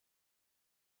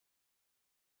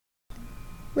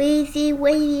Weezy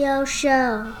Radio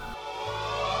Show.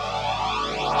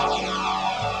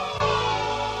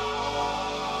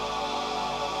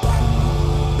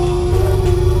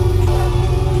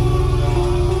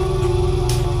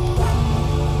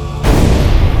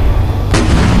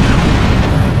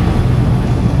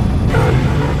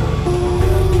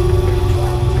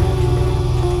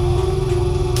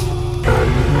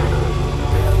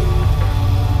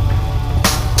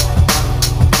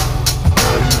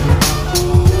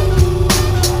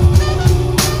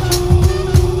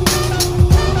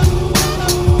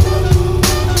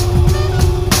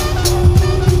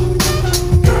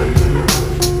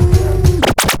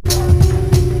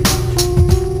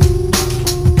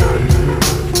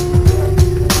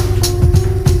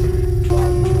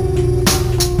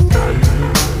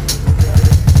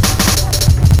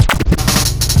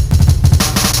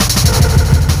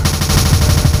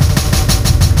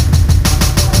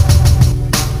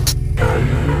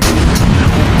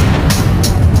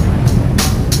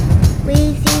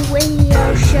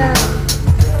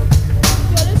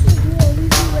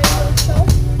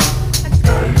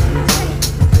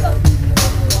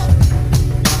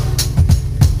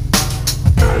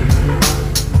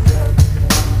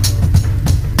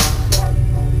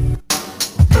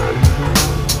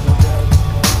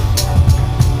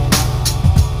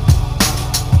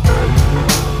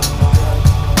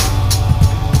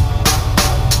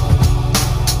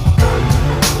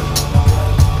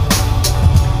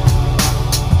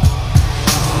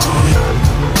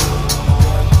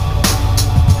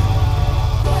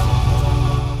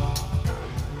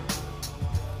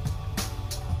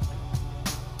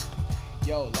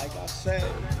 Yo, like I said,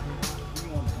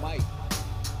 we on the mic.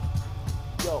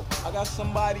 Yo, I got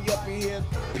somebody up in here,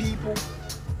 people,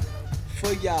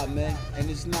 for y'all, man, and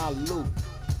it's not Lou.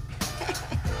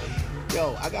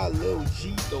 Yo, I got Lil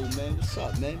G though, man. What's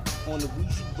up, man? On the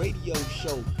Weezy Radio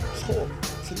Show, talk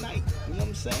tonight. You know what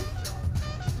I'm saying?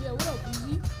 Yeah, what up,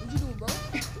 Weezy? What you doing, bro?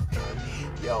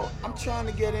 Yo, I'm trying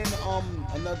to get in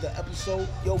another episode.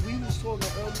 Yo, we was talking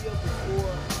earlier before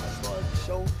I started the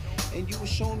show, and you was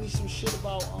showing me some shit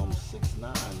about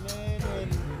 6ix9ine, man,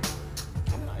 and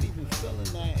I'm not even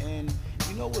feeling that. And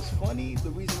you know what's funny?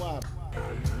 The reason why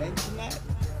I mention that,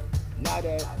 now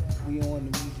that we on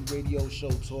the Weezy Radio Show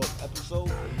talk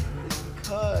episode, is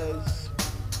because,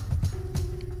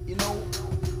 you know,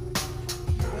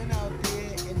 he went out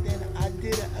there and then I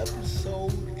did an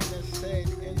episode and I said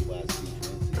NYC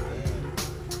Twins again,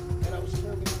 and I was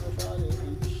talking to him about it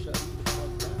and he shut me the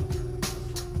fuck down.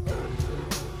 Oh shit.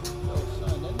 Yo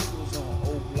son, that nigga was on O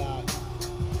Block.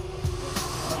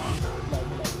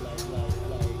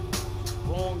 Like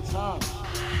wrong times.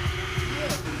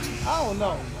 Yeah. I don't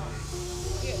know.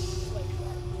 Yeah, like,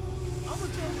 I'm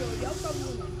gonna tell you, y'all probably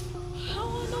wondering, how I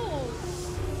know?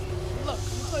 Look, I'm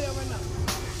gonna tell y'all right now.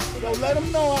 Yo, let them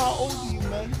know how old you,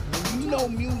 man. And you know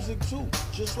music too,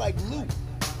 just like Lou.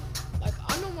 Like,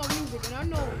 I know my music and I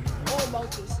know all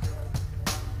about this.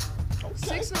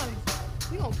 Okay.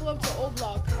 6ix9ine, we gonna pull up to O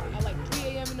Block at like 3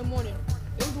 a.m. in the morning.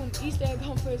 They was doing Easter egg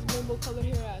hunt for his rainbow colored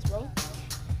hair ass, bro.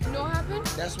 You know what happened?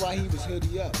 That's why he was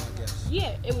hoodie up, I guess.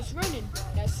 Yeah, it was raining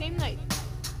that same night.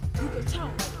 You could tell,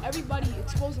 like, everybody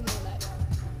exposed him on that.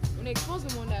 When they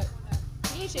exposed him on that,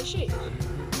 he ain't say shit.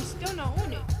 He's still not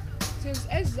on it. Since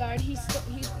X died, he's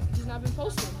not been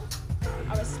posting.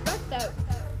 I respect that,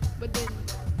 but then,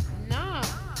 nah,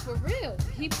 for real.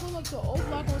 He pulled up to O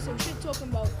Block on some shit talking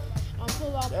about,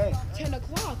 pull up 10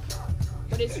 o'clock.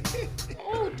 But it's, 3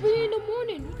 in the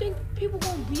morning. You think people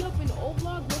gonna be up in O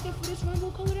Block looking for this rainbow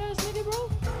colored ass nigga, bro?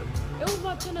 It was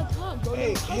about 10 o'clock, bro. Hey,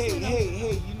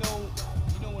 you know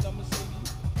what I'm gonna say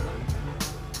to you?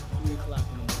 3 o'clock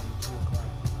in the morning, 2 o'clock.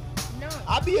 Nah.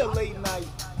 I'll be a late night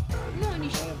You know in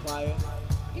these vampire.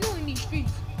 You know in these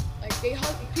streets, like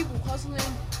people hustling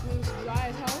when it's dry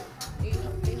as hell.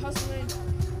 They hustling,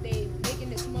 they making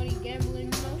this money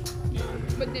gambling, you know. Yeah.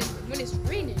 But then when it's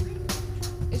raining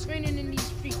in these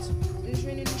streets. When it's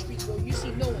raining in the streets, bro, you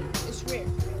see no one. It's rare.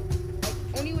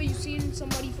 Like only way you seeing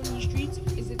somebody from these streets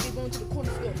is if they go into the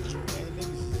corner store. Man,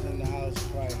 niggas is in the house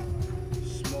crying,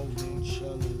 smoking,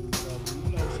 chilling, whatever.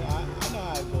 You know, so I know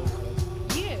how it goes.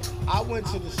 Cause Yeah. I went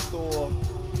to the store on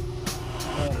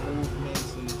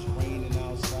movements and it's raining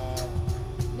outside.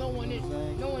 No one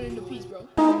in the piece, bro.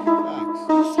 Facts.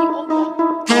 You see O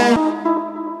Block.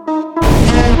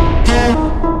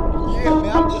 Yeah,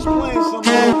 man, I'm just playing some old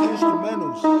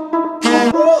instrumentals. Yo,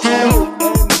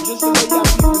 and just to let y'all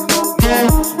people know,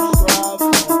 subscribe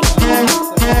on iTunes,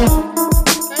 man.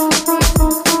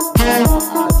 This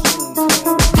episode, I don't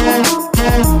know if it's good.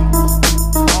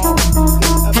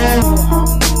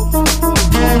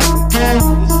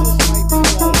 This just might be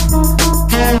like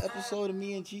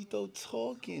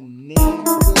talking,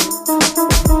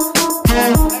 nigga.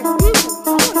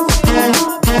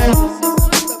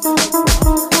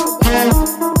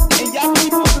 And y'all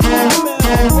people comment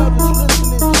on whoever's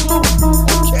listening too,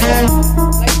 okay?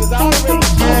 Like, cause I already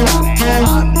saw that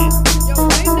comment. Yo,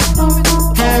 write in the comments who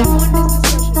won this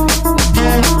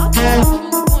discussion. I'll tell you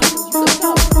who won, 'cause you can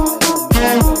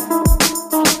tell.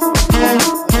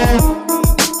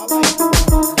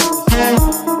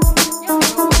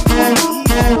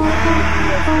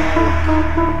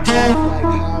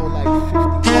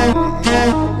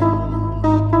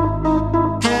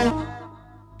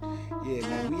 Yeah,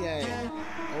 man, we had.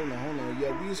 Hold on. Yo,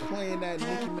 we was playing that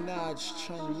Nicki Minaj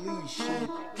Chung-Lee shit.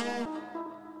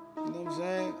 You know what I'm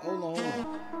saying? Hold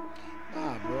on.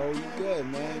 Nah, bro, you good,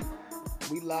 man.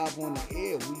 We live on the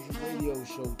air. We radio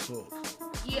show talk.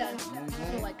 Yeah, You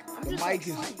know like, I'm the just mic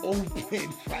is excited. open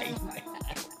right now.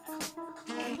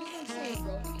 I'm just saying,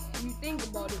 bro, when you think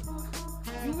about it,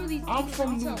 you really think I'm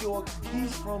from to New yourself. York.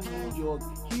 He's from New York.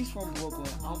 He's from Brooklyn.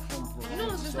 I'm from Brooklyn. You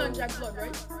know it's just So- not Jack Blood,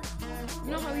 right?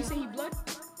 You know how he say he blood?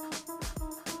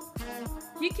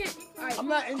 He can't. Alright. I'm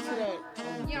not into that.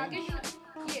 Yeah, I guess you're not.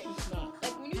 Yeah. It's not.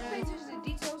 Like when you pay attention to the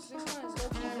details, 6ix9ine is low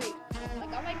key great.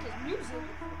 Like I like his music,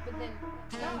 but then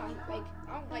like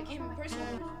I don't like him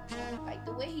personally. Like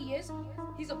the way he is,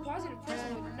 he's a positive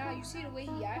person, but now you see the way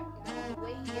he act, like, the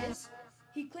way he is.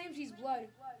 He claims he's blood.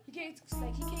 He can't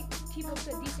keep up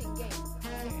to a decent game.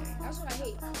 That's what I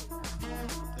hate.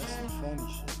 That's some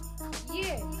funny shit.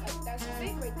 Yeah, like that's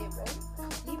fake right there, bro.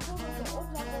 He pulled up the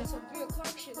old block on some 3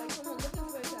 o'clock shit, like someone looking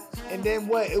for his ass. And then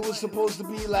what? It was supposed to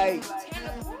be like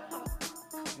 10 o'clock.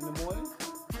 in the morning,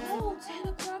 No, 10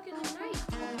 o'clock in the night.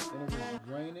 and it was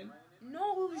raining.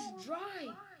 No, it was dry.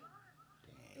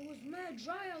 It was mad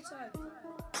dry outside.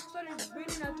 Started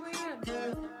raining at 3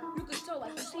 a.m. You could tell,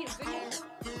 like, you see the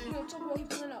video. You know, talk about he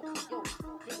pulling up. Yo,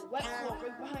 there's a wet floor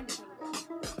right behind this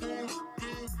nigga.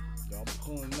 Yo, I'm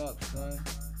pulling up, son.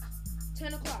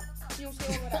 10 o'clock. You don't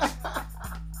say all of that.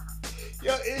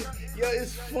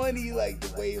 It's funny, like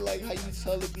the way, like how you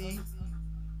tell it be.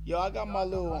 Yo, I got my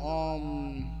little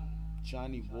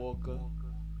Johnny Walker.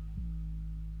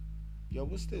 Yo,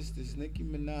 what's this? This Nicki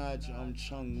Minaj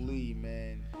Chung-Lee,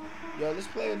 man. Yo, let's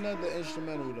play another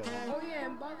instrumental though. Oh, yeah,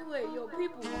 and by the way, yo,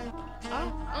 people,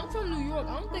 I'm from New York.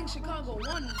 I don't think Chicago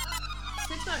won.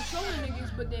 6ix9ine trolling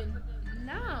niggas, but then,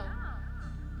 nah.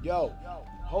 Yo,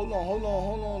 hold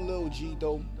on, Lil G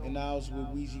though. And I was with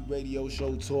Weezy Radio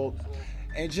Show Talk.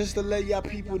 And just to let y'all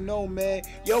people know, man,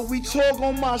 yo, we talk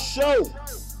on my show.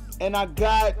 And I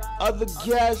got other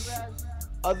guests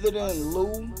other than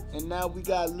Lou. And now we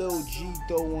got Lil G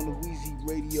though on the Weezy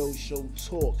Radio Show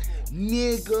Talk.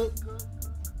 Nigga,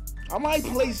 I might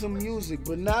play some music,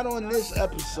 but not on this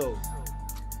episode.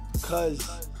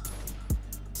 Cause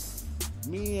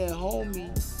me and homie,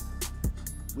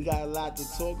 we got a lot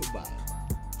to talk about.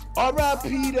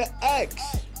 R.I.P. to X.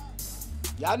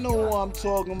 Y'all know who I'm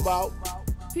talking about.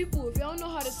 People, if y'all know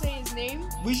how to say his name,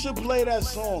 We should play that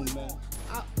song, man.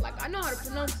 I know how to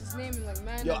pronounce his name and like,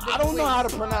 man. Yo, I don't know how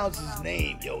to pronounce his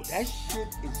name. Yo, that shit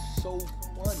is so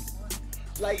funny.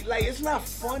 Like it's not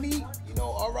funny, you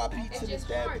know, R.I.P. It's to the just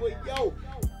dad, hard. but yo,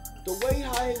 the way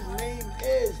how his name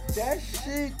is,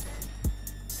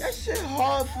 that shit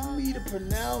hard for me to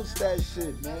pronounce that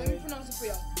shit, Let me man. pronounce it for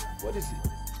y'all. What is it?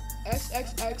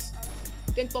 XXX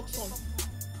Tentokson.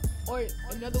 Or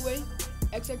another way,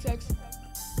 XXX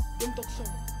Tentokson.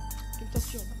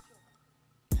 Tentokson.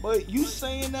 But you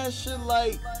saying that shit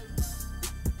like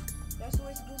That's the way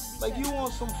it's supposed to be like said. you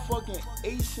on some fucking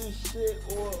Asian shit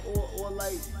or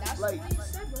like That's the way he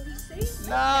said, bro. He says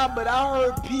nah, but I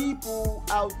heard people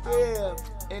out there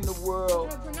in the world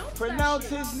Bro, pronounce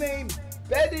that his name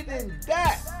better than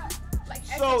that. Like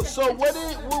So XXX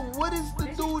what is the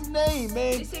dude's name,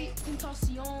 They man? say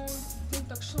Tentacion,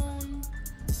 Tentokson.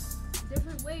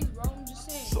 Different ways, bro. I'm just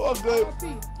saying. It's all good.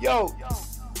 RIP. Yo,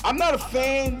 I'm not a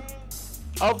fan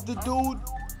of the dude,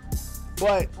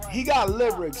 but he got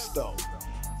lyrics though.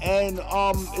 And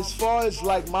as far as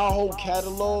like my whole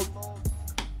catalog,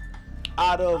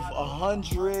 out of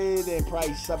 100 and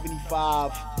probably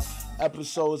 75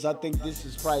 episodes, I think this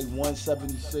is probably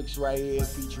 176 right here,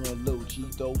 featuring Lil G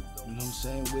though. You know what I'm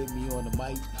saying? With me on the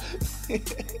mic.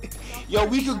 Yo,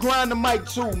 we could grind the mic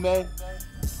too, man.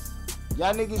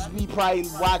 Y'all niggas be probably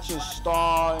watching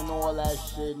Star and all that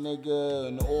shit, nigga,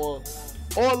 and all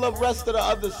the rest of the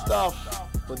other stuff.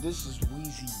 But this is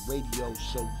Weezy Radio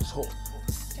Show Talk.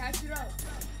 Catch it out.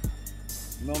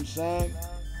 You know what I'm saying?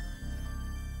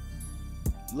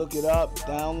 Look it up,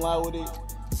 download it.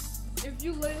 If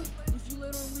you live on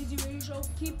Weezy Radio Show,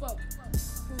 keep up.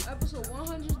 From episode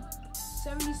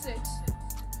 176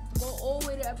 to Go all the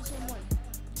way to episode 1.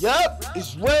 Yup,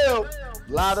 it's real.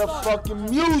 Lot of fucking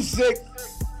music.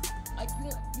 Like you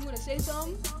wanna say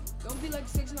something? Don't be like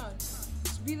 6ix9ine.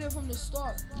 Just be there from the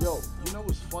start. Yo, you know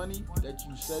what's funny that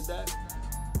you said that?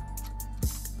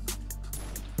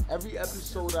 Every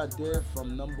episode I did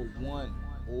from number 1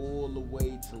 all the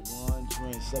way to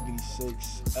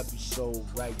 176 episode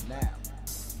right now.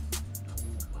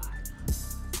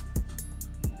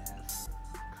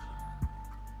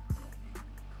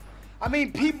 I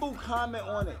mean, people comment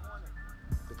on it.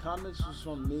 The comments was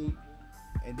from me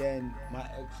and then my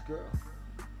ex-girl.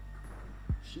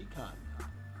 She commented.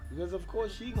 Because of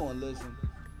course she gonna listen.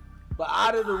 But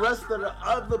out of the rest of the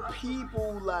other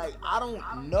people, like, I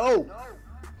don't know.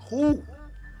 Who?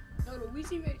 No, the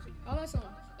Weezy Radio, all that song,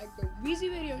 like the Weezy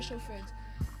Radio Show fans.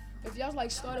 If y'all like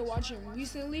started watching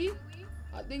recently,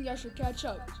 I think y'all should catch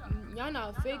up. Y'all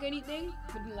not fake anything,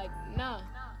 but like nah,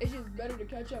 it's just better to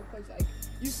catch up because like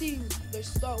you see the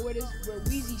start where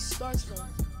Weezy starts from,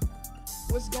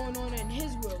 what's going on in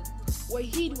his world, what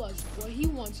he does, what he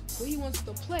wants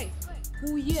to play,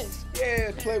 who he is.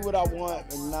 Yeah, play what I want,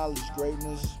 acknowledge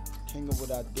greatness, king of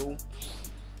what I do.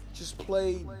 Just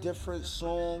play different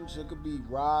songs. It could be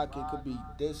rock, it could be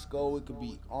disco, it could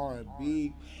be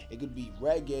R&B, it could be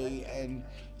reggae. And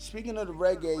speaking of the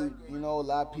reggae, you know, a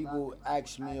lot of people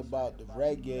ask me about the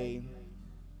reggae.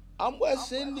 I'm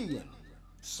West Indian,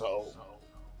 so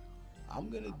I'm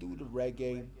gonna do the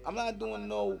reggae. I'm not doing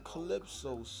no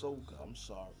calypso soca. I'm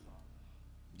sorry.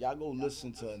 Y'all go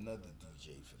listen to another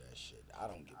DJ for that shit. I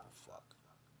don't give a fuck.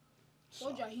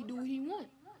 Told y'all he do what he want.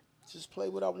 Just play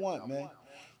what I want, man.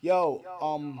 Yo,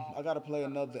 I gotta play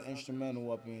another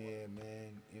instrumental up in here,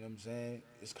 man. You know what I'm saying?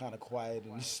 It's kind of quiet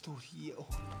in the studio.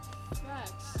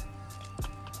 Facts.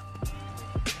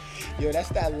 Yo, that's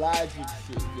that Logic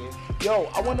shit, man. Yo,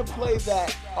 I wanna play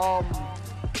that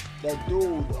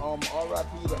dude,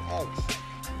 R.I.P. to X.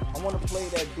 I wanna play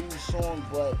that dude's song,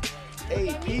 but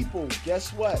hey, people,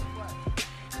 guess what?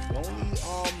 Only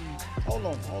hold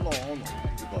on. We're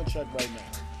gonna check right now.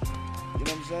 You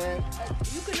know what I'm saying?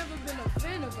 You could never been a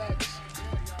fan of X.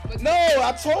 But No,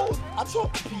 I told the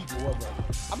people already.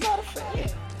 I'm not a fan.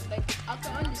 yeah, like I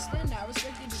can understand that. I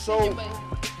respect your So decision, but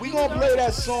we gonna play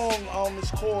that song. It's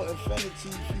called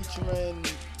Infinity featuring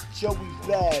Joey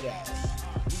Badass.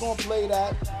 We gonna play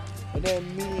that, and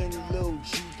then me and Lil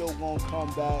Gito gonna come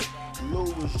back.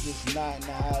 Lil was just not in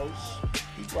the house.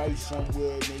 He probably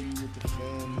somewhere, maybe with the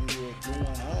family or doing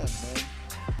him, man.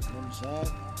 You know what I'm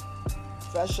saying?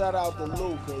 Fat shout out to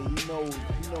Lil, cause he know the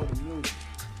music.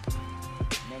 You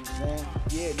know what I'm saying?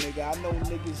 Yeah, nigga, I know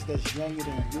niggas that's younger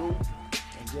than you,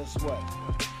 and guess what?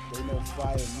 They know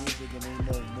fire music and they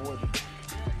know more than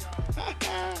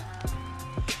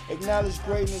you. Acknowledge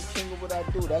greatness, king of what I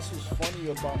do. That's what's funny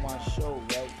about my show,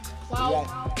 right? Cloud.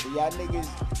 Y'all niggas,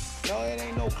 no, it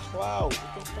ain't no cloud.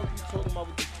 What the fuck you talking about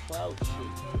with this cloud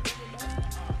shit?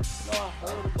 No, I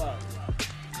heard about it.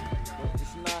 But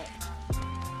it's not,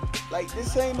 like,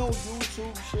 this ain't no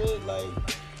YouTube shit, like,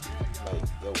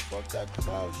 yo, fuck that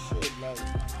cloud shit, like,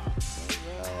 man,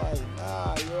 like,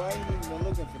 nah, yo, I ain't even been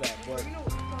looking for that, but, you know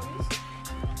what Cloud is?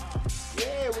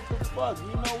 yeah, what the fuck, you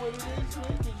know what it is,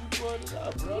 man, cause you brought it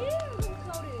up, bro. Yeah, I know what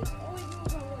Cloud is. Always knew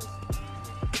what Cloud was.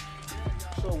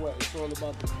 So what, it's all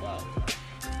about the cloud? Is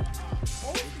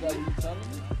that what you telling me?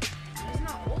 It's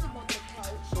not all about the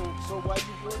Cloud. So why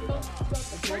you brought it up? The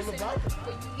It's all person, about it.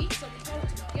 but you need some Cloud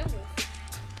to begin with.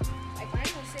 Like I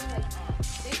ain't gonna say like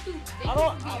they do.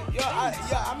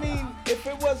 I mean, if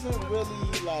it wasn't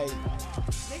really like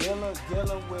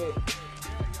dealing with,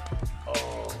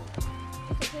 oh,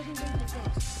 If a person thinks it's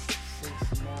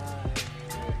 6ix9ine,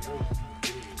 that wasn't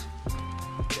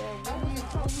Cloud. That was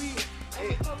Cloud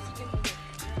seeking him.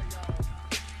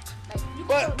 Like you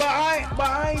but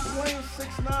I ain't playing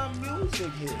 6ix9ine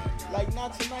music here. Like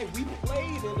not tonight. We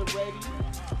played it already,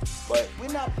 but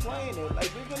we're not playing it.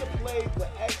 Like we're gonna play the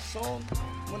X song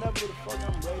whenever the fuck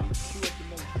I'm ready. Cue up the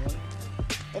next one,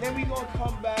 and then we gonna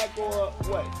come back or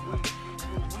what?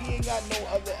 We ain't got no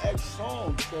other X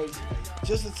songs, cause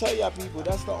just to tell y'all people,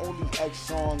 that's the only X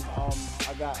song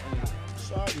I got in it.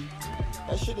 Sorry,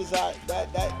 that shit is out.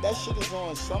 That shit is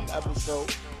on some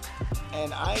episode,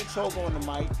 and I ain't talk on the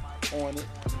mic on it,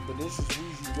 but this is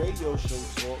Weezy Radio Show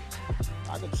talk.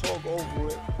 I can talk over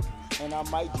it, and I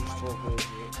might just talk over it.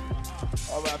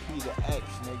 R.I.P. to X,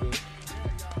 nigga.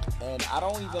 And I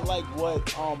don't even like what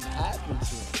happened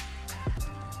to him.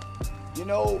 You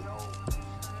know,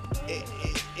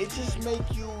 it just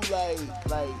make you like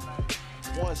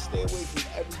want to stay away from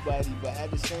everybody, but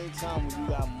at the same time, when you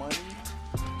got money,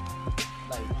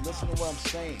 like listen to what I'm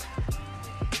saying.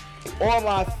 All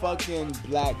my fucking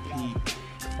black people,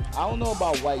 I don't know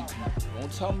about white people.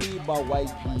 Don't tell me about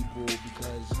white people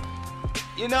because,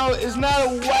 you know, it's not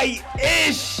a white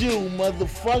issue,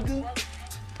 motherfucker.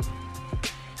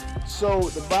 So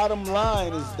the bottom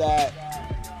line is that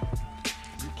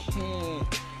you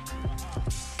can't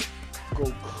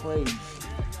go crazy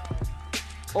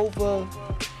over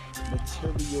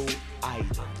material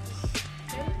items.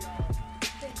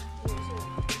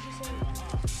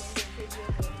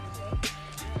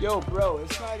 Yo, bro,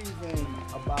 it's not even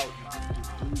about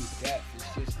the dude's death.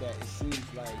 It's just that it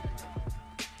seems like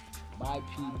my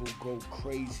people go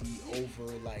crazy over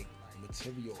like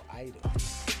material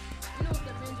items. You know what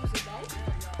the man was about?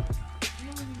 You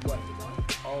know who he What? was about?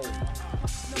 Oh,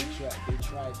 they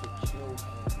tried to kill him,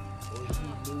 or he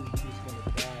knew he was gonna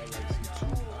die like some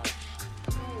Tupac shit.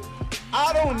 No.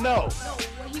 I don't know. No,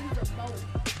 what he was about.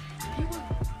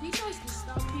 He tries to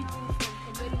stop people from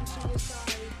committing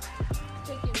suicide,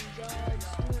 taking drugs,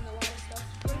 doing a lot of stuff,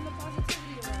 spreading the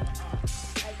positivity around.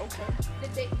 Like, Okay.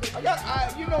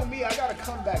 You know me, I gotta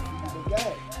come back for you, but go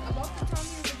ahead. About the time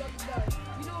he was about to die,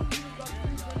 you know he was going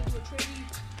to a trading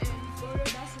in Florida.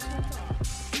 That's his hometown.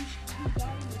 He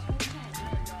died in his hometown.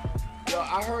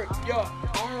 I heard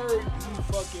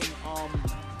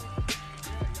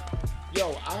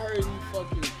he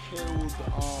fucking killed,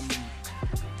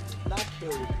 not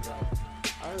killed, but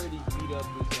I heard he beat up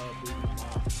his baby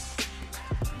mom.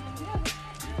 He has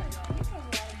a lot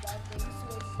of bad things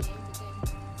towards the end, but then,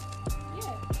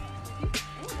 yeah, it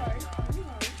was alright.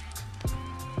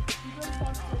 He's very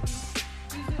positive.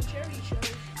 He's doing charity shows.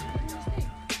 He's doing his thing.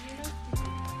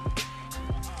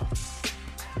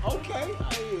 Okay,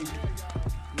 I hear you. You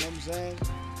know what I'm saying?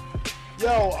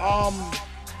 Yo,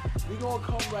 we gonna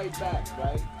come right back,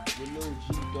 right? With Lil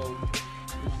G though.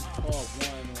 This is part 1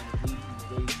 on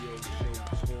the Weezy Radio Show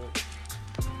Talk.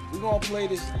 We gonna play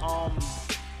this,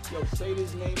 yo, say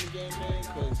this name again, man,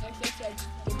 cause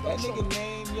that nigga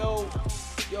name, yo,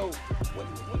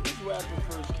 when this rapper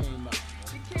first came out?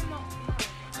 It came out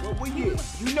now. What year?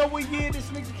 You know what year this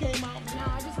nigga came out?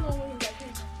 Nah, I just know when it was like,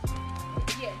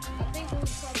 yeah, I think it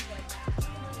was probably like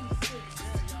 2016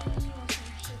 or some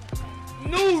shit like that.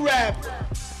 New rapper.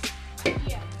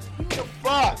 Yeah. What the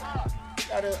fuck?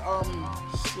 Gotta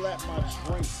slap my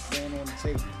drink, man, on the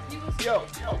table. Yo,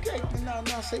 okay,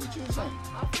 now say what you were saying.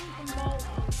 I think about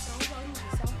SoundCloud, who's a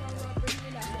SoundCloud rapper,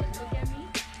 even that said, look at me.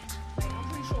 Like, I'm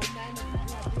pretty sure mad enough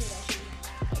people have heard that shit.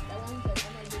 Like, that one who's like,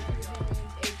 I'm like, bitch, who is your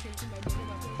man's A, came to my nigga,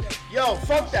 my friend's like, Yo,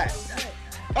 fuck that.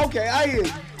 Okay, I hear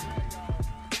you.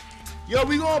 Yo,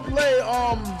 we gonna play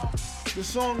the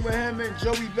song with him and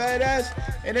Joey Badass,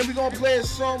 and then we gonna play a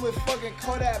song with fucking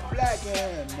Kodak Black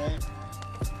and him, man.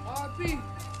 R.I.P.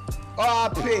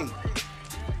 R.I.P.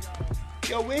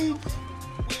 Yo, where's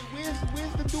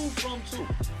the dude from too?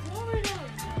 Florida.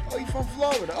 Oh, he from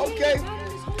Florida. Okay.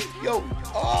 Yo,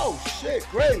 oh shit,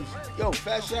 great. Yo,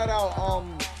 fat shout out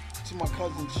to my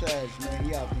cousin Chaz, man.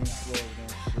 He out there in Florida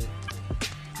and shit.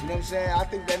 You know what I'm saying? I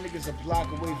think that nigga's a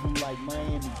block away from like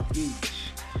Miami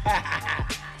Beach.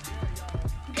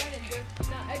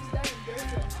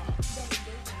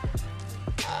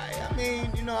 I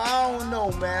mean, you know, I don't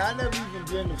know, man. I never even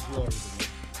been to Florida, man.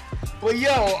 But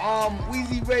yo,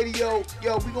 Weezy Radio,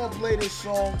 yo, we gonna play this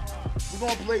song. We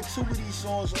gonna play 2 of these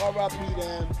songs, R.I.P. to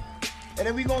him. And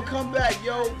then we gonna come back,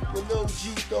 yo, with Lil G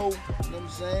though. You know what I'm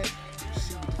saying?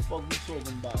 See what the fuck we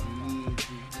talking about, me and G.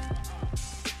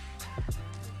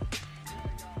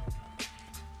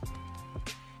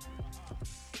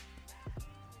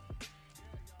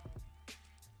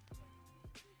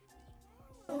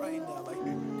 Right now, like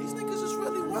these niggas is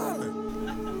really wildin'.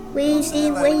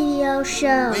 Weezy Radio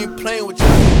Show. We ain't playing with you.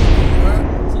 Right?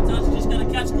 Sometimes you just gotta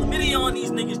catch chlamydia on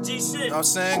these niggas, G shit. You know what I'm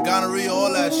saying? Gonorrhea,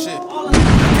 all that shit.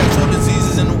 Catch all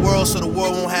diseases in the world so the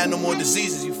world won't have no more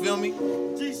diseases, you feel me?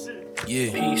 G shit.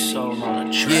 Yeah. Peace all on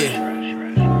a track. Yeah.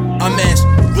 I'm as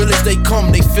real as they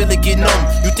come, they feel it get numb.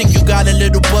 You think you got a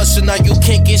little buzz, so now you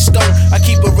can't get stung. I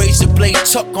keep a razor blade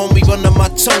tucked on me under my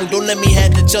tongue. Don't let me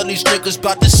have to tell these niggas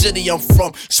about the city I'm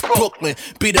from. It's Brooklyn,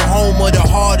 be the home of the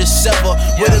hardest ever.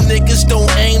 Where them niggas don't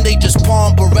aim, they just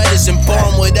palm Berettas and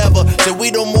bomb whatever. So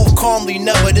we don't move calmly,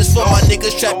 never. This for my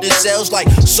niggas trapped in cells like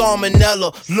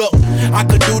salmonella. Look, I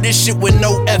could do this shit with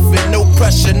no effort, no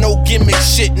pressure, no gimmick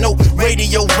shit, no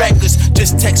radio records.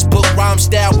 Just textbook rhyme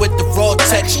style with the raw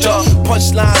texture.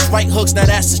 Punchlines, right hooks, now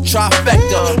that's a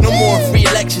trifecta. No more free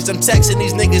lectures, I'm texting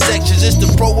these niggas extras. It's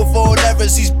the pro with all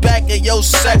errors, he's back in your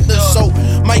sector. So,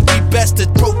 might be best to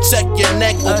protect your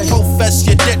neck or profess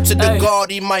your debt to the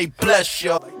God, he might bless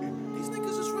you. These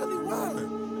niggas is really wildin'.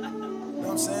 You know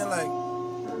what I'm saying?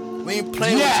 Like, We ain't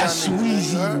playing Yes, with y'all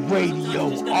niggas. Weezy Radio,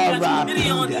 Just gotta catch R.I.P.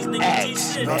 chlamydia on these to niggas, X,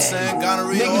 G-Shit. You know what I'm saying? man.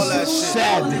 Gonorrhea, all Niggas that is shit.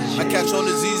 savage. I catch all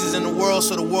diseases in the world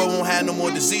so the world won't have no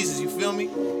more diseases. You feel me?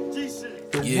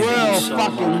 The world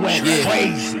fucking went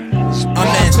crazy. I'm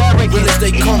as real as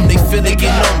they come, they feel it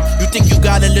get numb. You think you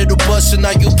got a little buzz, so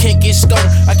now you can't get stung.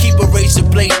 I keep a razor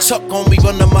blade tucked on me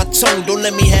under my tongue. Don't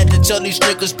let me have to tell these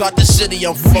niggas about the city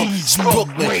I'm from. It's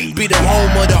Brooklyn, be the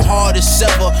home of the hardest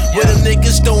ever. Where them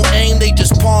niggas don't aim, they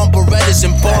just palm Berettas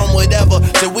and bomb whatever.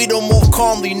 So we don't move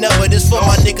calmly, never. This for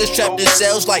my niggas trapped in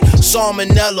cells like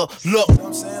salmonella. Look, you know what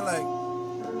I'm saying? Like,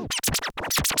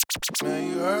 man,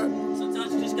 you heard?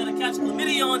 Sometimes you just gotta catch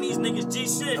chlamydia on these niggas,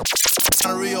 G-Shit.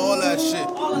 Gonorrhea, all that shit.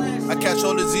 All of that I catch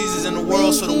all diseases in the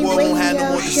world so the world won't have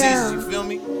no more diseases. You feel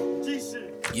me?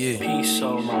 Yeah. Peace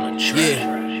all on the track.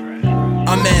 Yeah.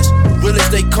 I'm as real as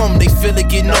they come, they feel it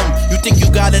get numb. You think you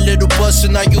got a little buzz, so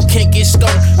now you can't get stung.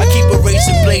 I keep a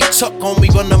razor blade tucked on me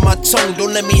under my tongue.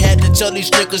 Don't let me have to tell these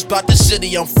niggas about the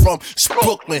city I'm from. It's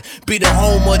Brooklyn, be the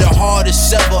home of the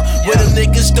hardest ever. Where them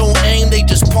niggas don't aim, they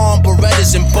just palm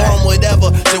Berettas and bomb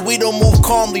whatever. So we don't move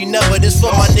calmly, never. This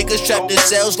for my niggas trapped in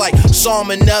cells like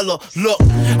salmonella. Look,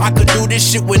 I could do this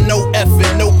shit with no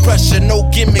effort, no pressure, no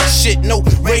gimmick shit, no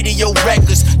radio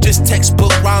records. Just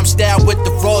textbook rhyme style with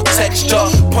the raw texture.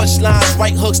 Punchlines,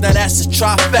 right hooks, now that's a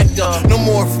trifecta. No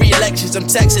more free lectures, I'm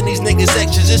texting these niggas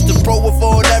extras. It's the pro with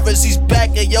all errors, he's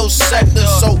back in your sector.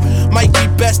 So, might be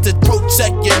best to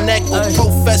protect your neck or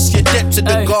profess your debt to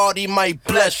the God, he might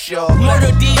bless y'all.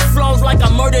 Murder these flows like I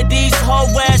murder these hoe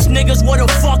ass niggas. Where the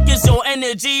fuck is your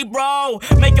energy, bro?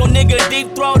 Make your nigga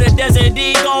deep throw the desert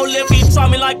eagle. If he try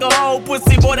me like a whole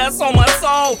pussy, boy, that's on my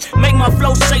soul. Make my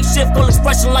flow shake shift, full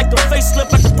expression like a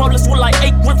facelift. At the public with like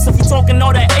 8 grips. If you talking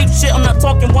all that 8 shit, I'm not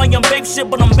talking while young babe shit,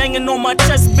 but I'm banging on my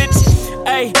chest, bitch.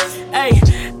 Ayy, ayy,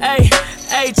 ayy.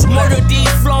 Ayy, to murder these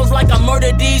flows like I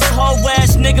murder these hoe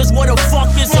ass niggas. Where the fuck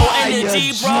is your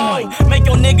energy, bro? Make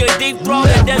your nigga deep throw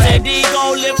that desert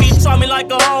eagle. If he try me like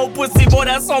a whole pussy, boy,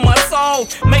 that's on my soul.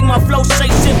 Make my flow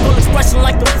shake shit, full expression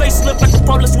like a facelift. At the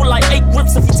public with like 8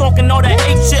 grips. If you talking all that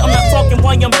 8 shit, I'm not talking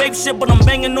while young babe shit, but I'm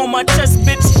banging on my chest,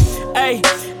 bitch. Ayy,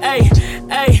 ayy,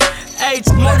 ayy. Ayy,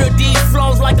 to murder these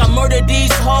flows like I murder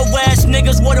these hoe ass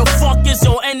niggas. Where the fuck is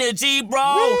your energy,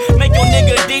 bro? Make your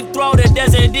nigga deep throw the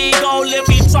desert eagle. If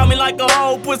he try me like a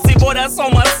whole pussy, boy, that's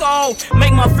on my soul.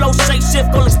 Make my flow shake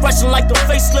shift, full expression like a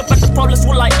facelift. At the public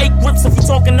with like 8 grips. If you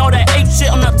talking all that 8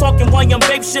 shit, I'm not talking while young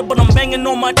babe shit, but I'm banging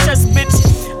on my chest, bitch.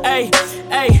 Ayy,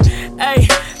 ayy, ayy.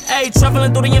 Ayy,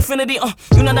 traveling through the infinity,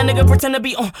 you know that nigga pretend to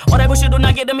be, all that bullshit do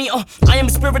not get to me, I am a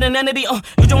spirit and entity, you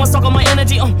just wanna suck on my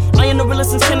energy, I am the realest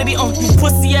since Kennedy, you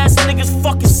pussy ass niggas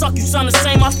fucking suck, you sound the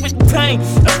same, I spit the pain,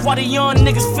 that's why the young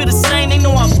niggas feel the same, they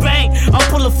know I bang, I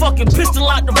pull a fucking pistol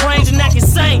out the range and that can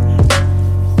say.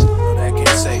 No, that can't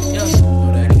say.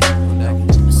 No, that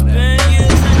can't. Spend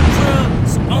years in the drug,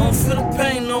 so I don't feel the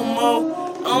pain no more,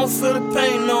 I don't feel the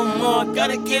pain no more,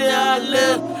 gotta get it how I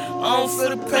live, I don't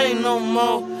feel the pain no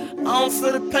more. I don't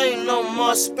feel the pain no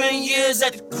more. Spend years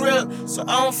at the crib, so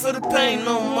I don't feel the pain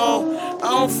no more. I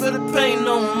don't feel the pain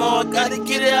no more. Gotta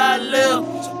get it how I live,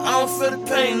 so I don't feel the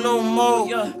pain no more.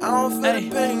 I don't feel the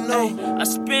pain no more. I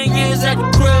spend years at the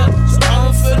crib, so I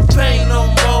don't feel the pain no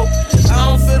more. I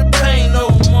don't feel the pain no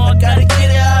more. Gotta get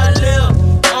it how I live.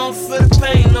 I don't feel the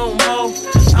pain no more.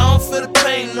 I don't feel the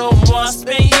pain no more. I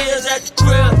spend years at the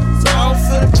crib, so I don't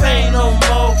feel the pain no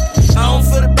more. I don't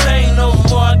feel the pain no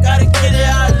more. I gotta get it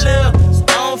how I live, so I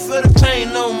don't feel the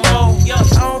pain no more. Yeah, I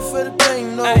don't feel the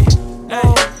pain no more.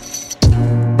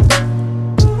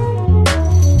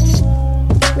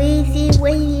 Weezy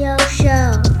Radio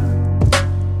Show.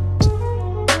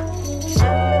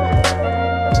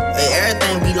 Hey,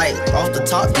 everything be like off the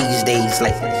top these days.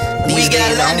 Like these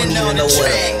days, I don't even know what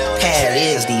a pad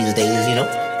is these days. You know?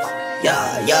 Yeah.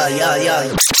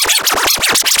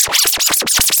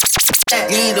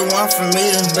 You ain't the one for me,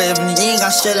 baby. You ain't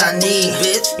got shit I need,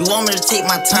 bitch. You want me to take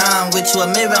my time with you, or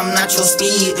maybe I'm not your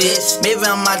speed, bitch. Maybe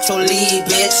I'm not your lead,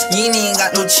 bitch. You ain't even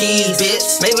got no cheese,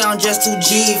 bitch. Maybe I'm just too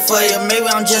G for you, maybe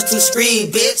I'm just too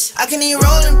screed, bitch. I can even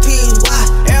roll in peace, why?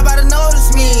 Everybody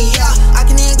notice me, yeah. I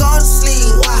can even go to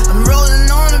sleep, why? I'm rolling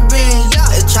on the beam, yeah.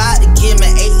 They tried to give me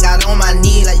 8, got on my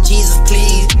knee like Jesus,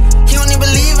 please. He don't even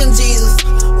believe in Jesus.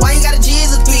 Why you got a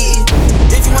Jesus, please?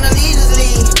 If you wanna leave, just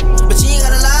leave. But you ain't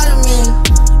gotta lie to me.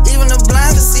 Even the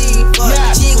blind can see. But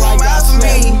you ain't gon' ride for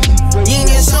me. You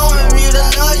ain't even showing me the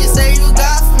love you say you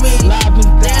got for me.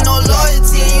 There ain't no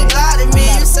loyalty, you lied to me.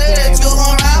 You say that you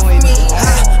gon' ride for me.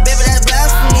 Baby, that's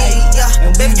blasphemy. Yeah,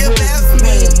 baby, you're bad for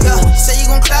me. Yeah, say you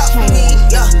gon' clap for me.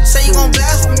 Yeah, say you gon'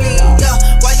 blast for me. Yeah,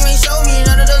 why you ain't show me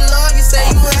none of the love you say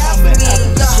you have for me?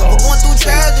 Yeah, we're going through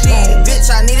tragedy.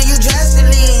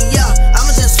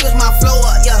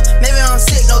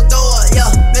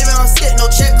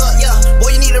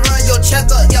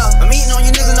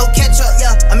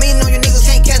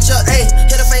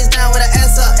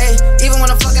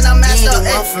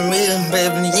 familiar,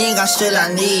 baby. You ain't got shit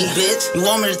I need, bitch. You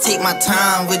want me to take my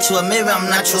time with you, or maybe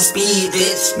I'm not your speed,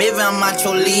 bitch. Maybe I'm not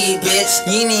your lead, bitch.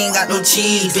 You ain't got no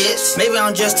cheese, bitch. Maybe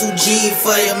I'm just too G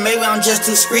for you, maybe I'm just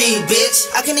too screed,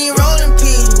 bitch. I can even roll in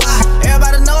peace, why?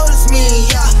 Everybody notice me,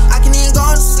 yeah. I can even go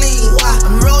to sleep, why?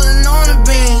 I'm rolling on the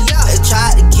beam, yeah. They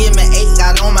tried to give me 8,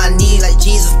 got on my knee like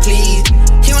Jesus, please.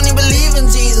 He don't even believe in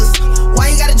Jesus.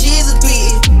 Why you got a Jesus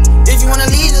piece? If you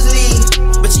wanna leave, just leave.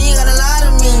 But you ain't gotta lie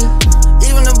to me.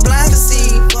 Even the blind can see,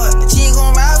 but you ain't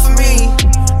gon' ride for me.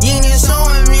 You ain't even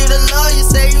showing me the love you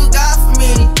say you got for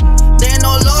me. There ain't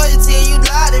no loyalty, you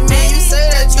lied to me. You say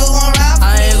that you gon' ride for me.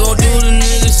 I ain't gon' do the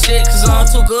nigga shit, cause I'm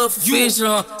too good for fish,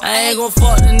 huh? I ain't gon'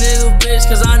 fuck the nigga bitch,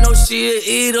 cause I know she a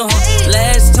eater, huh?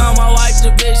 Last time I wiped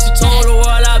the bitch, she told the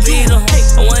world I beat her,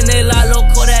 huh? And when they lock low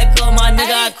Kodak up, my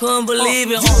nigga, I couldn't believe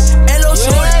it, huh? Hello,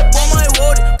 shorty, boy, my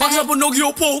word, box up a Nokia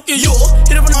poke, and yo,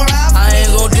 hit up on rap. I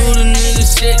ain't gon' do the nigga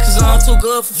shit, cause I'm too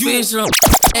good for fish, huh?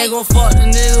 Ain't gon' fuck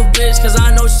the nigga bitch, cause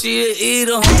I know she a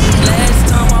eater, huh? Last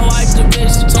time I wiped the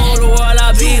bitch, she told the world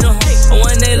I beat her, huh? And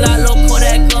when they lock low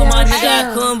Kodak up, my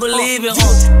nigga, I couldn't believe it,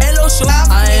 huh? Hello, shorty,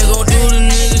 I ain't gon' do the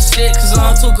nigga shit, cause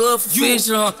I'm too good for fish,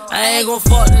 huh? I ain't gon'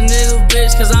 fuck the nigga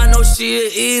bitch, cause I know she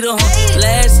a eater, huh?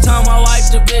 Last time I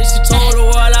wiped the bitch, she told the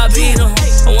world I beat her,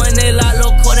 huh? And when they lock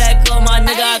low Kodak up, my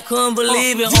nigga, I couldn't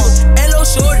believe it, huh? Hello,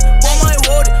 shorty, boy, my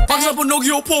word, box up a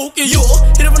Nokia poke, and yo,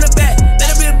 hit up in the back,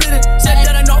 let it be a minute, said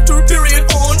that I knocked her period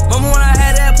on. Mama, when I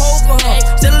had that poker, huh?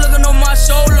 Still looking on my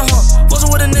shoulder, huh? Fussing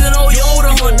with a nigga, no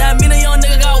Yoda, huh? That mean a young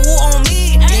nigga got wool on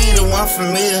me. You ain't the one for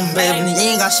me, baby.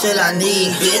 You ain't got shit I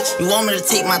need, bitch. You want me to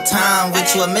take my time with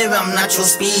you, or maybe I'm not your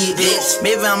speed, bitch.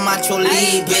 Maybe I'm not your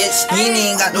lead, bitch. You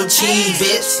ain't got no cheese,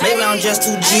 bitch. Maybe I'm just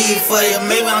too G for you,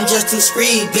 maybe I'm just too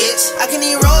screed, bitch. I can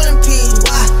even roll in peace,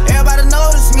 why? Everybody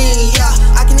notice me,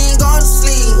 yeah. I can even go to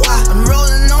sleep, why? I'm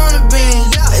rolling on the beam,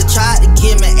 yeah. They tried to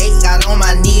give me 8, got on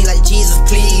my knee like Jesus,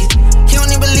 please. He don't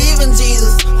even believe in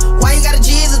Jesus. Why you got a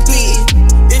Jesus piece?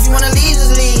 If you wanna leave,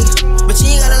 just leave. But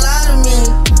you ain't gotta lie to me.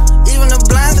 Even the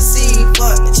blind can see,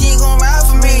 but you ain't gon' ride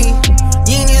for me.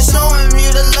 You ain't even showing me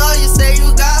the love you say you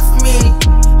got for me.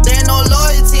 There ain't no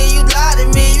loyalty, you lied to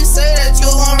me. You say that you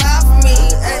gon' ride for me.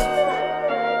 Ay.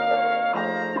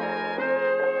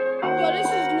 Yo, this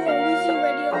is Lil Weezy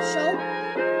Radio Show.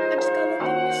 I just got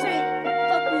one thing to say.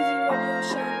 Fuck Weezy Radio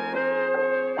Show.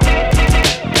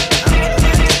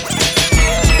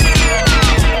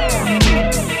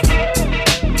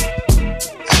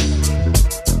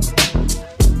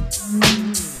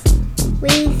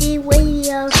 Weezy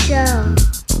Radio Show.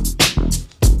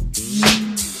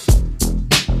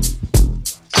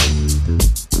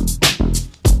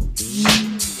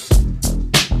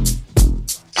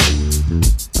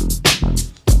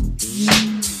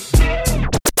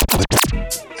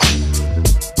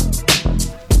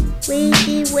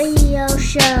 Weezy Radio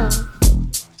Show.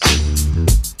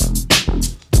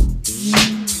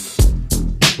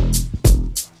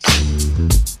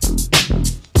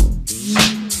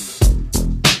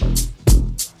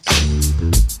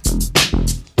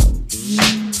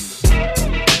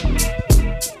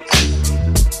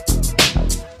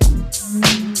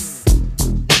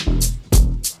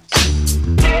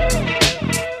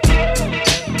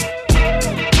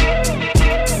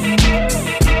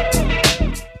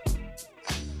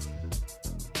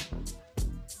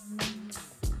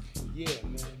 Yeah,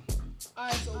 man.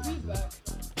 Alright, so we back.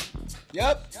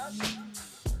 Yep.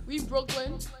 We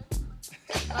Brooklyn.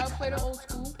 I play the old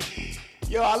school.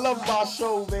 Yo, I love my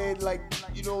show, man. Like,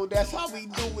 you know, that's how we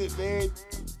do it, man.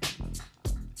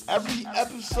 Every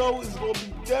episode is gonna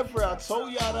be different. I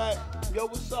told y'all that. Yo,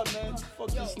 what's up, man?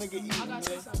 Fuck Yo, this nigga eating, I man. gotta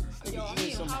say something. This Yo, nigga I'm eating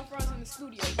eating some. hot fries in the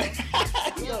studio.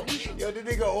 Yo, the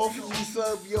nigga offered me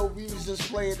some. Yo, we was just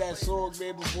playing that song,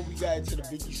 man, before we got into the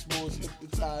Biggie Smalls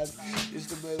Hypnotize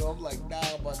instrumental. I'm like,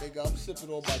 nah, my nigga, I'm sipping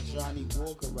on my Johnny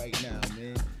Walker right now,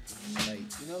 man. Like,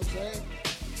 you know what I'm saying?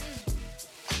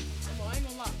 Yo, I ain't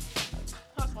gonna lie.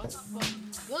 Hot fries is fucking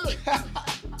good.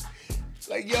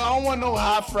 Like, yo, I don't want no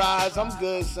hot fries. I'm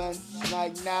good, son.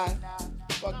 Like, nah.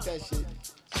 Fuck that shit.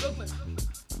 Brooklyn.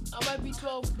 I might be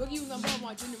 12. Boogie was not part of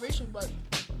my generation, but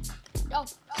yo,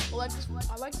 I like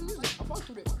the music. I fucked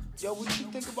with it. Yo, what you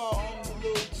think about the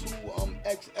little two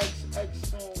XXX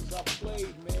songs I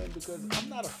played, man? Because I'm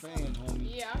not a fan,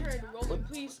 homie. Yeah, I heard Rolling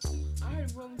Please. I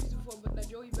heard Rolling Please before, but that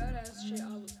Joey Badass shit,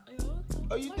 I was,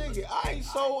 Oh, you dig it? Alright,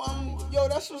 so yo,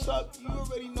 that's what's up. You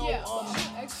already know.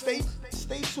 Yeah,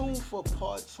 Stay tuned for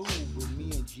part 2 with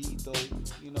me and G, though.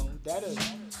 You know that'll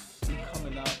be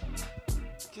coming out.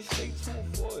 Just stay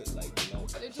tuned for it. Like, you know,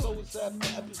 episodes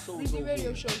after episodes. Weezy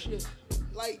Radio Show shit.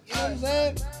 Like, you know what I'm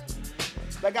saying?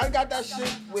 Like, I got that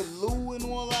shit with Lou and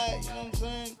all that. You know what I'm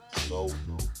saying?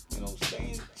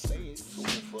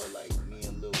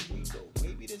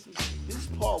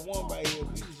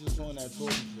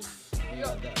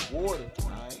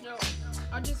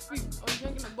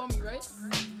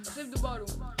 Alright? I sipped the bottle.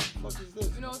 What the fuck is this?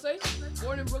 You know what I'm saying?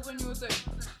 Born in Brooklyn, USA.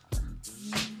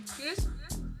 See this?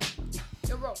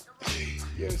 Yo, bro.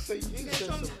 Yeah, say you Nigga, said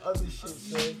tell me. some other shit,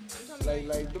 son.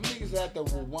 Like them niggas have to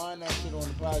rewind that shit on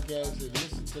the podcast and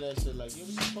listen to that shit. Like, yo,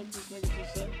 what the fuck this nigga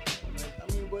just said? Like, I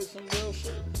mean, but some real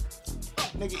shit.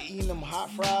 Nigga eating them hot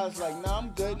fries. Like, nah, I'm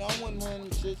good. No, I wasn't one of them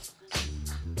shits.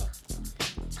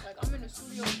 Like, I'm in the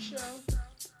studio chill.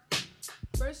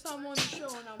 First time on the show,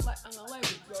 and I like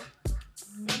it, bro.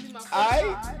 Gonna be my first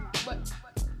time. But,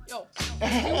 yo.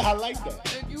 I like that.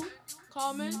 Thank you.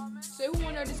 Comment. Say who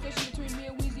won that discussion between me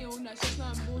and Weezy on that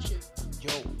 6ix9ine bullshit.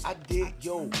 Yo, I did.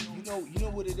 Yo, you know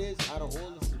what it is? Out of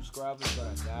all the subscribers that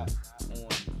I got on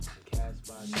the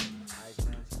Castbox and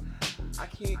iTunes, I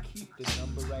can't keep the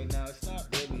number right now. It's not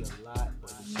really a lot,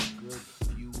 but it's a good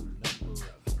few number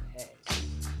of heads.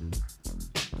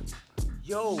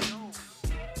 Yo,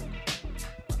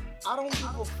 I don't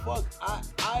give a fuck. I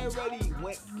already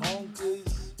went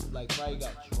bonkers. Like, probably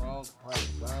got drunk, probably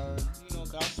burned. You know,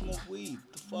 got smoked weed.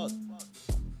 The fuck?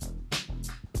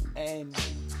 And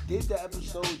did the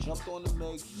episode, jumped on the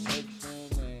mixing,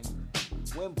 and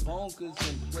went bonkers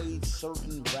and played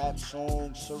certain rap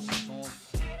songs,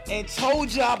 and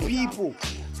told y'all people,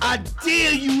 I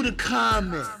dare you to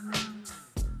comment.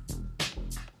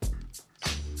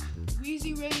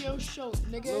 Weezy Radio Show,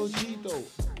 nigga. Lil Gito,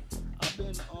 I've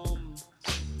been,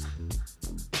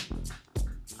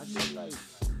 I did like,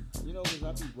 you know, cause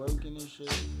I be working and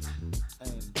shit,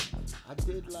 and I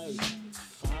did like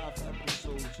 5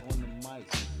 episodes on the mic.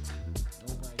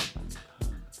 Nobody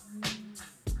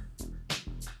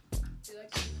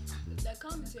That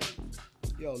commentary.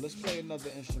 Yo, let's play another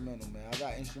instrumental, man. I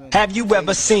got instrumental. Have you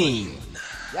ever seen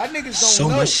y'all niggas don't so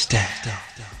know. much stuff?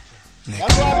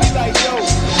 That's why I be like, yo,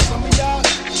 some of y'all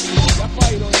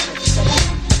probably don't even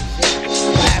fucking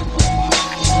rap about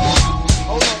shit.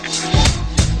 Hold on.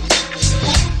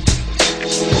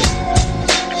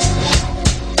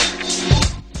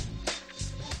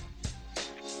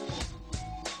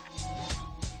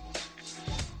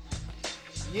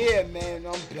 Yeah, man,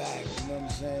 I'm back, you know what I'm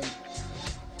saying?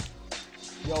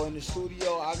 Yo, in the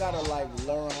studio, I gotta like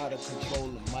learn how to control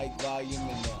the mic volume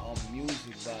and the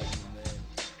music volume, man.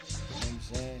 You know what I'm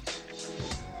saying?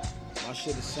 My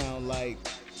shit'll sound like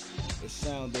it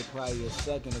sounded probably a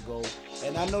second ago,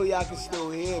 and I know y'all can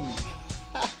still hear me.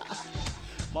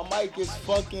 My mic is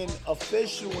fucking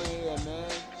official in here,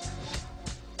 man.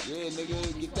 Yeah,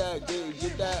 nigga, get that,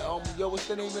 yo, what's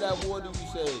the name of that water you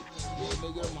said? Yeah,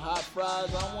 nigga, them hot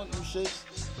fries, I don't want them shits.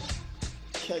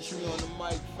 Catch me on the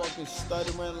mic fucking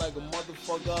stuttering like a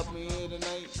motherfucker up in here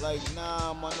tonight. Like,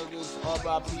 nah, my niggas,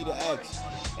 RIP to X.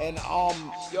 And,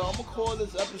 yo, I'ma call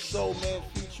this episode, man,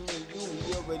 featuring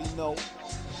you already know.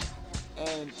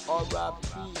 And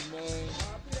RIP, man,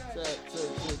 to X,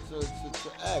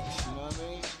 you know what I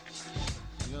mean?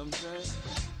 You know what I'm saying?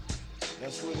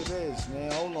 That's what it is,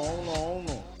 man. Hold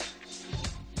on.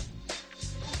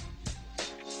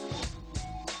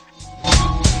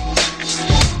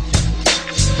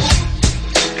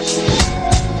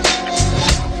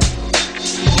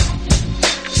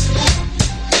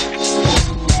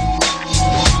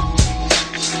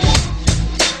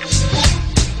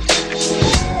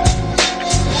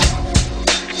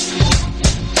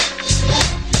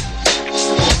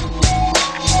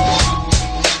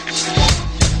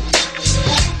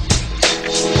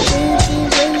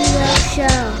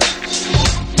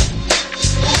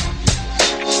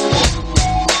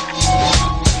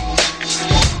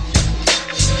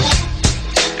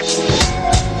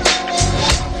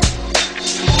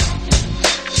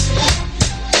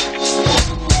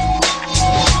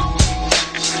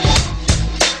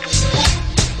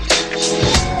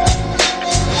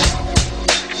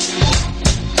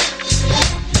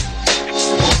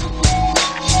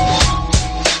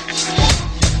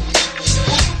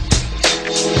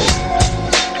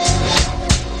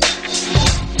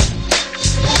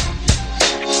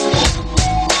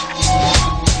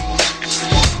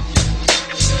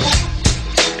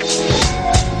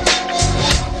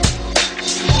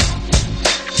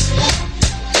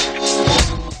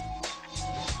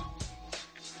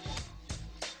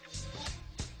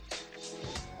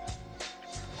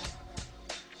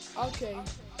 Okay,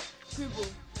 people,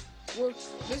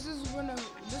 this is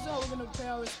how we're gonna pay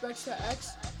our respects to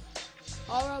X.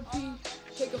 RIP,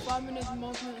 take a 5-minute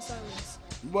moment of silence.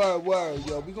 Word,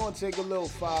 yo. We gonna take a little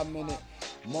 5-minute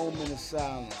moment of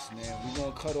silence, man. We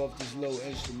gonna cut off this little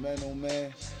instrumental,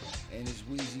 man. And it's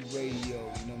Weezy Radio, you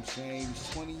know what I'm saying? He's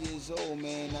 20 years old,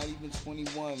 man, not even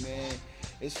 21, man.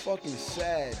 It's fucking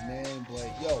sad, man, but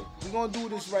yo, we gonna do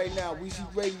this right now. Weezy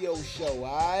Radio Show,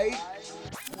 alright?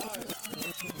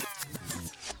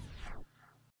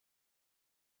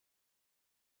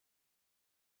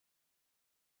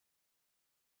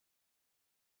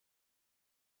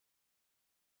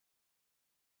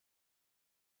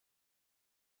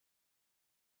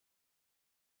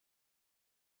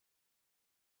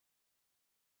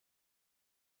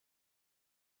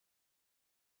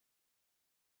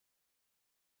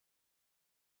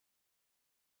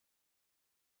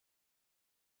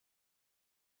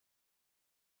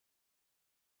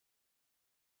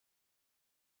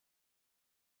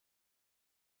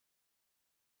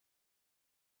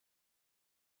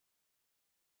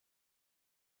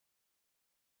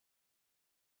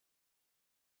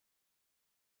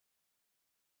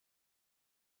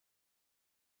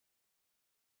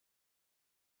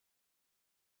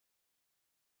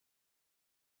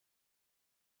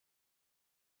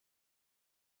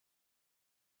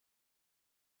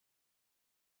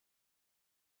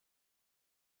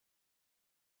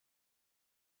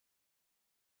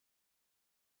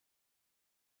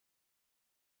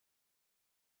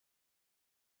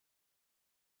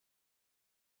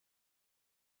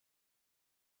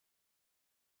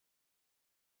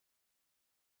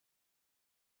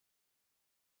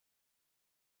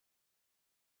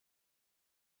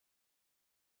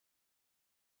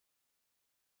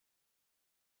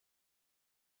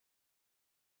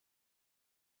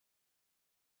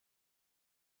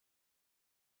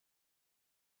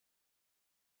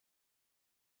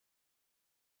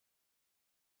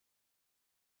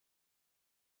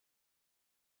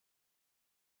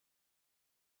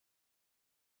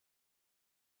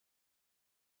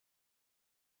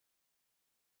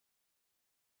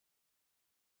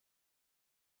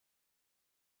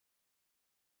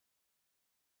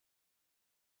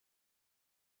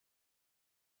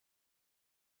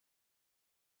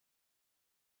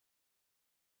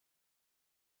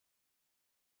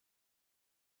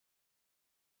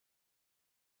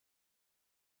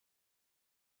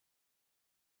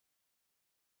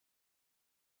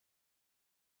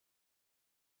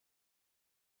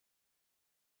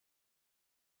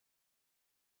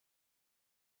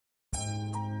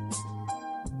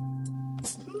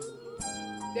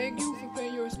 Thank you for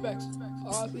paying your respects.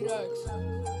 R.I.P. to X.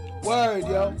 Word,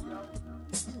 yo.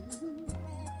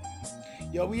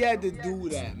 Yo, we had to do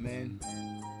that, man.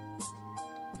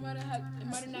 It might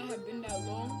not have been that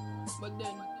long, but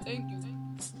then thank you.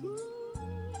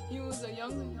 He was a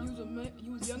young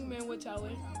man with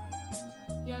talent.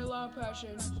 He had a lot of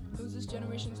passion. It was this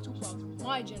generation's Tupac,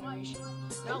 my generation,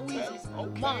 not Weezy's.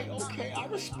 Okay. I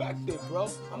respect it, bro.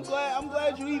 I'm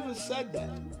glad you even said that.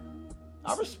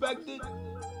 I respect it.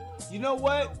 You know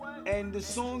what? And the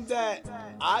song that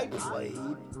I played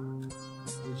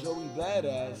with Joey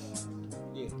Badass,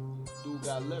 yeah, dude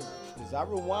got lyrics. Cause I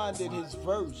rewinded his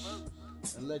verse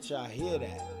and let y'all hear that. You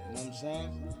know what I'm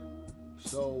saying?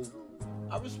 So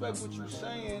I respect what you're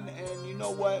saying, and you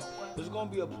know what? There's gonna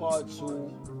be a part 2, you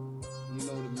know,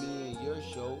 to me and your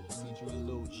show featuring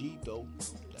Lil G though.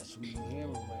 That's who you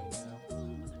hearing right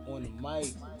now on the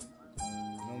mic.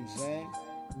 You know what I'm saying?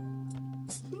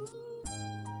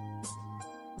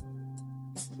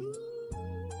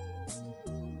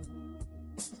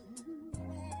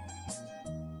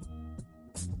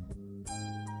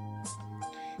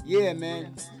 Yeah,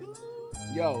 man.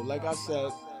 Yo, like I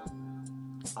said,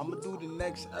 I'm gonna do the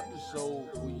next episode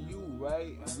with you,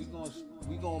 right? And we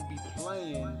gonna be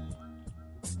playing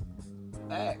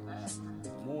X,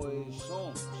 more of his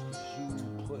songs. Cause you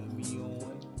putting me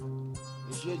on.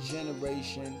 It's your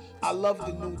generation. I love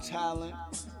the new talent.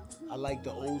 I like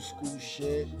the old school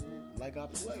shit. Like I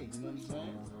play, you know what I'm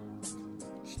saying?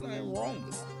 There's nothing wrong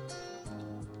with it.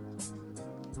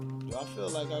 Yo, I feel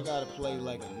like I gotta play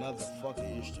like another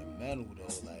fucking instrumental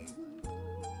though, like.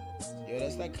 Yeah,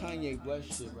 that's that Kanye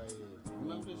West shit right here.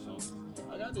 Remember this song?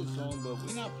 I got this song,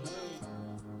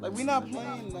 but we not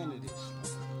playing none of this.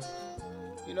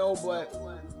 You know, but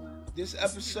this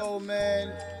episode,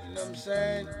 man, you know what I'm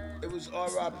saying? It was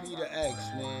R.I.P. to X,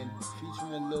 man,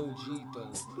 featuring Lil G,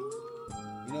 though.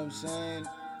 You know what I'm saying?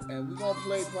 And we gonna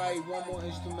play probably one more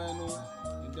instrumental,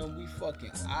 and then we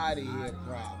fucking out of here,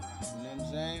 probably. You know what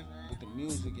I'm saying? With the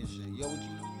music and shit. Yo,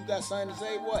 you got something to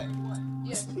say? What?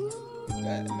 Yeah.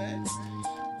 That, man.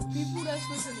 People that's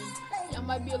listening, y'all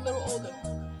might be a little older.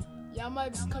 Y'all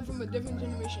might come from a different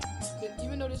generation. But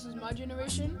even though this is my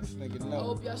generation, I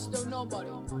hope y'all still know about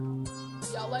it.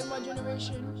 Y'all like my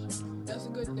generation, that's a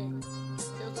good thing.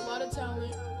 There's a lot of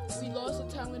talent. We lost a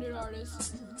talented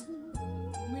artist.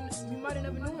 We might have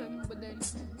never knew him, but then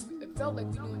it felt like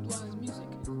we knew him through his music.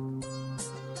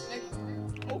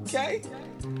 Okay.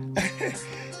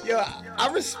 Yo, I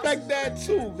respect that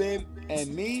too, man.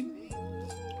 And me,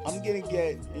 I'm gonna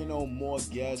get, you know, more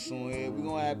guests on here. We're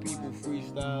gonna have people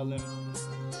freestyling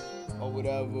or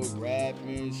whatever,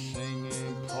 rapping,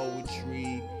 singing,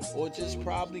 poetry, or just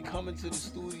probably coming to the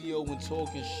studio and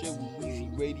talking shit with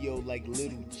Weezy Radio like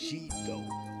Little G though.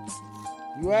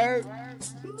 You heard?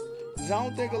 Cause I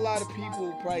don't think a lot of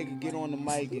people probably could get on the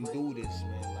mic and do this,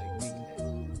 man, like me,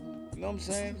 man. You know what I'm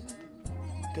saying?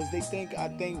 Cause they think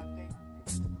it's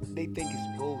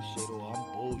bullshit or I'm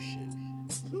bullshit.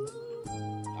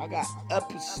 I got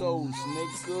episodes,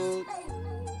 nigga.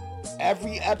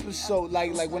 Every episode,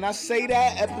 like when I say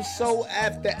that, episode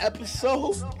after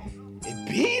episode, it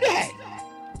be that.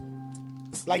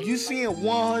 Like you seeing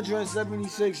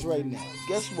 176 right now.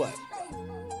 Guess what?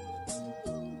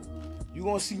 You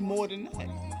gonna see more than that.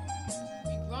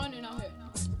 We grinding out here.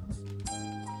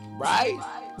 Right?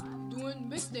 Doing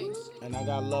big things. And I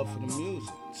got love for the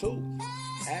music too.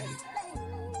 Add it.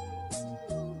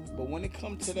 But when it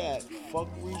comes to that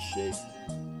fuckery shit,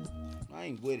 I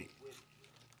ain't with it.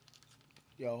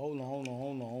 Yo, hold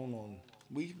on.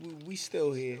 We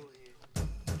still here.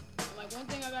 Like one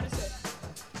thing I gotta say.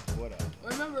 What up?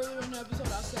 Remember earlier in the episode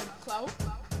I said clout?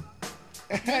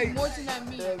 Hey, There's more to that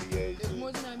meaning. There's There's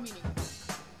more to that meaning.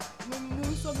 When we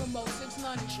was talking about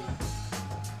 6ix9ine and shit,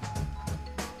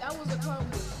 that was a clout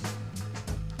move.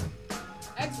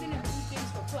 X didn't do things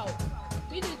for clout.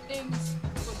 He did things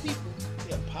for people.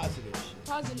 Yeah, positive shit.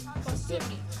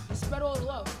 Positivity. To spread all the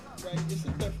love. Right, it's a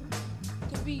difference.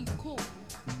 To be cool.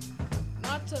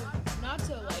 Not to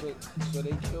like. So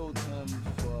they killed him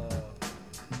for.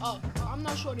 I'm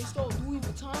not sure they stole a Louis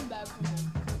Vuitton bag from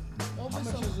him. How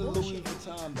much is a Louis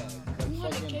Vuitton bag?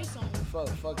 Like 200K something.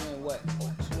 Fucking what?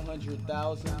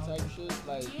 200,000 type shit?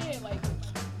 Like. Yeah, like.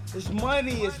 It's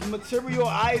money. It's material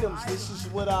items. This is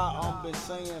what I been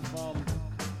saying from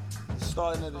the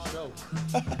starting of the show.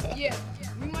 Yeah,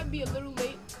 we might be a little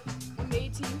late on the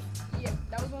 18th. Yeah,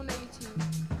 that was on the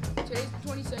 18th. Today's the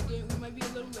 22nd. We might be a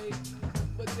little late,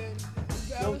 but then we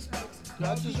got respect.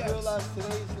 I just realized today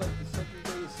is like the second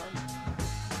day of summer.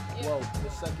 Yeah. Well,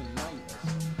 the second night.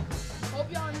 Hope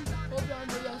y'all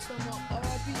enjoy y'all summer.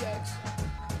 R.I.P. X.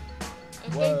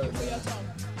 And Word, thank you for man. your time.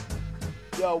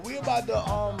 Yo, we about to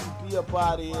be up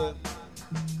out of here.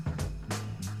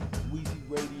 Weezy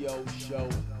Radio Show.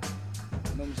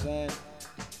 You know what I'm saying?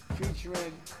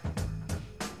 Featuring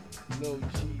Lil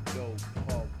Gito,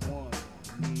 Part 1.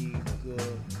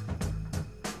 Nigga.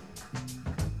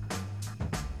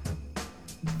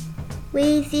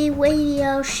 Weezy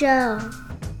Radio Show.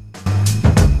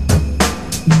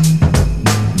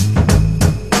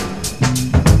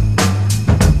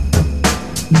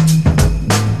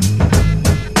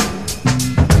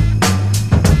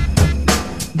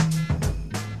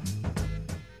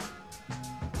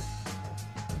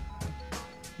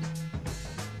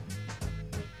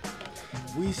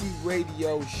 Weezy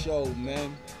Radio Show,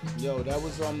 man. Yo, that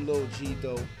was Lil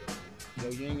Gito. Yo,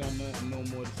 you ain't got nothing no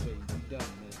more to say. You done,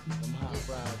 man. Them hot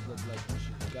fries look like you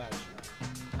should got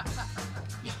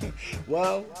you.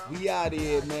 Well, we out of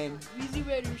here, man. Weezy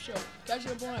Radio Show. Catch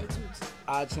it up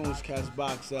on iTunes,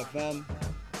 Castbox FM,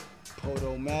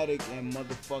 Podomatic, and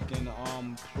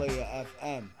motherfucking Player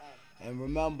FM. And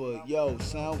remember, yo,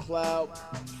 SoundCloud,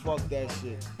 fuck that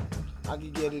shit. I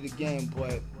can get it again,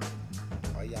 but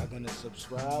are y'all gonna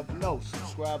subscribe? No,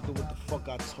 subscribe to what the fuck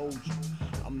I told you.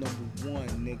 I'm #1,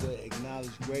 nigga.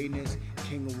 Acknowledge greatness,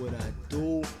 king of what I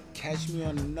do. Catch me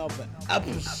on another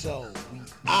episode. We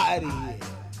out of here.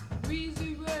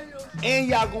 Weezy Radio Show. And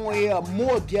y'all gonna hear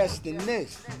more guests than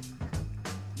this.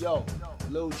 Yo,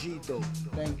 Lil Gito,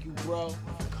 thank you, bro,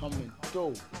 for coming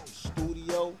through the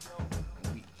studio.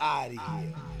 And we out of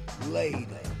here. Later.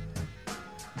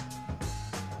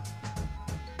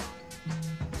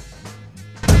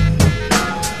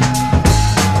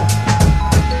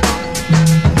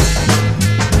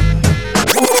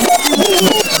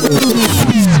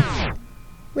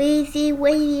 Weezy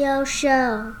Radio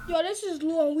Show. Yo, this is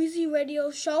Lou on Weezy Radio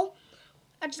Show.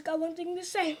 I just got one thing to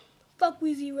say. Fuck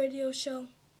Weezy Radio Show.